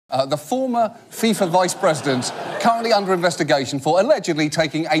The former FIFA vice president, currently under investigation for allegedly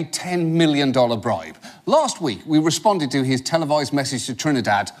taking a $10 million bribe. Last week, we responded to his televised message to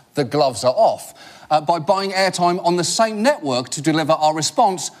Trinidad, "The gloves are off," by buying airtime on the same network to deliver our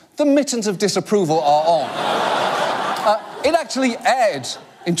response, "The mittens of disapproval are on." It actually aired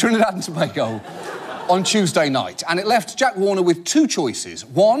in Trinidad and Tobago on Tuesday night, and it left Jack Warner with two choices.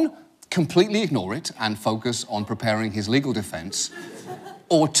 One, completely ignore it and focus on preparing his legal defence.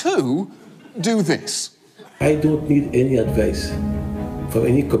 Or two, do this. I don't need any advice from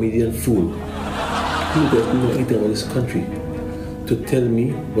any comedian fool who doesn't know anything about this country to tell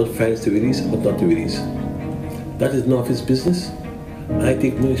me what files to release or not to release. That is none of his business. I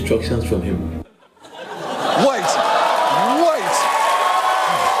take no instructions from him. Wait!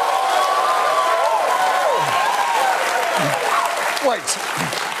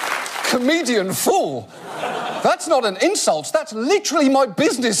 Comedian fool? That's not an insult, that's literally my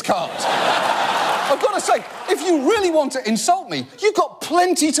business card. I've got to say, if you really want to insult me, you've got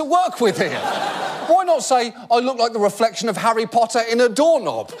plenty to work with here. Why not say I look like the reflection of Harry Potter in a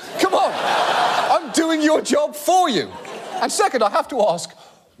doorknob? Come on, I'm doing your job for you. And second, I have to ask,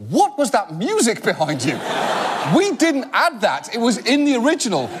 what was that music behind you? We didn't add that, it was in the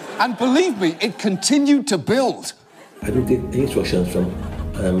original. And believe me, it continued to build. I don't take any instructions from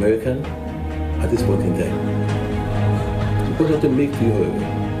an American at this point in time. What I have to make to you,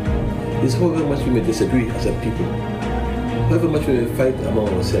 however, is however much we may disagree as a people, however much we may fight among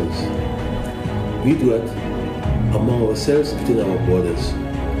ourselves, we do that among ourselves within our borders.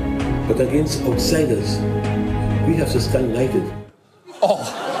 But against outsiders, we have to stand united. Oh,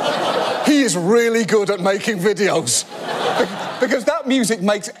 he is really good at making videos. Because that music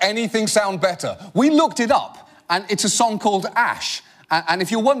makes anything sound better. We looked it up, and it's a song called Ash. And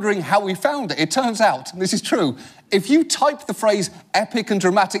if you're wondering how we found it, it turns out, and this is true, if you type the phrase epic and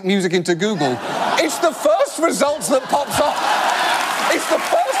dramatic music into Google, it's the first results that pops up. It's the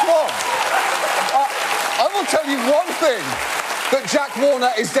first one. I will tell you one thing that Jack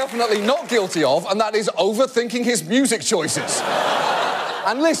Warner is definitely not guilty of, and that is overthinking his music choices.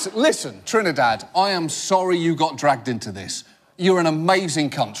 And listen, Trinidad, I am sorry you got dragged into this. You're an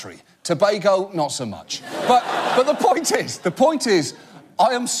amazing country. Tobago, not so much. But the point is,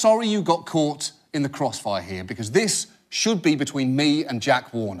 I am sorry you got caught in the crossfire here, because this should be between me and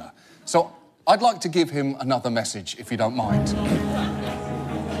Jack Warner. So I'd like to give him another message, if you don't mind.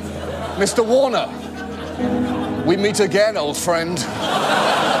 Mr. Warner, we meet again, old friend.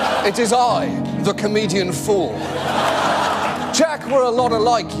 It is I, the comedian fool. Jack, we're a lot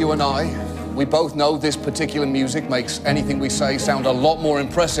alike, you and I. We both know this particular music makes anything we say sound a lot more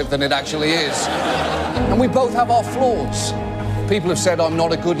impressive than it actually is. And we both have our flaws. People have said I'm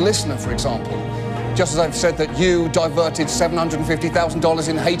not a good listener, for example. Just as I've said that you diverted $750,000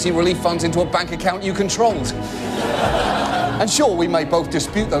 in Haiti relief funds into a bank account you controlled. And sure, we may both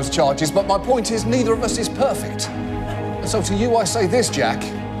dispute those charges, but my point is neither of us is perfect. And so to you I say this, Jack.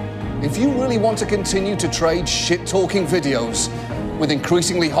 If you really want to continue to trade shit-talking videos with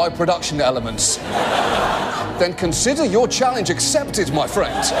increasingly high production elements, then consider your challenge accepted, my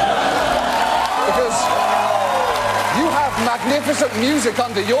friend. Because you have magnificent music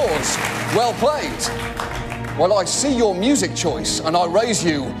under yours. Well played. Well, I see your music choice and I raise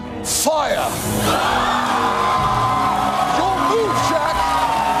you fire. Your move, Jack.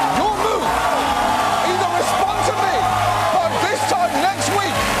 Your move. Either respond to me, but this time next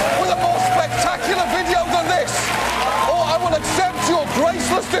week with a more spectacular video than this, or I will accept your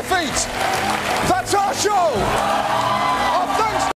graceless defeat. That's our show.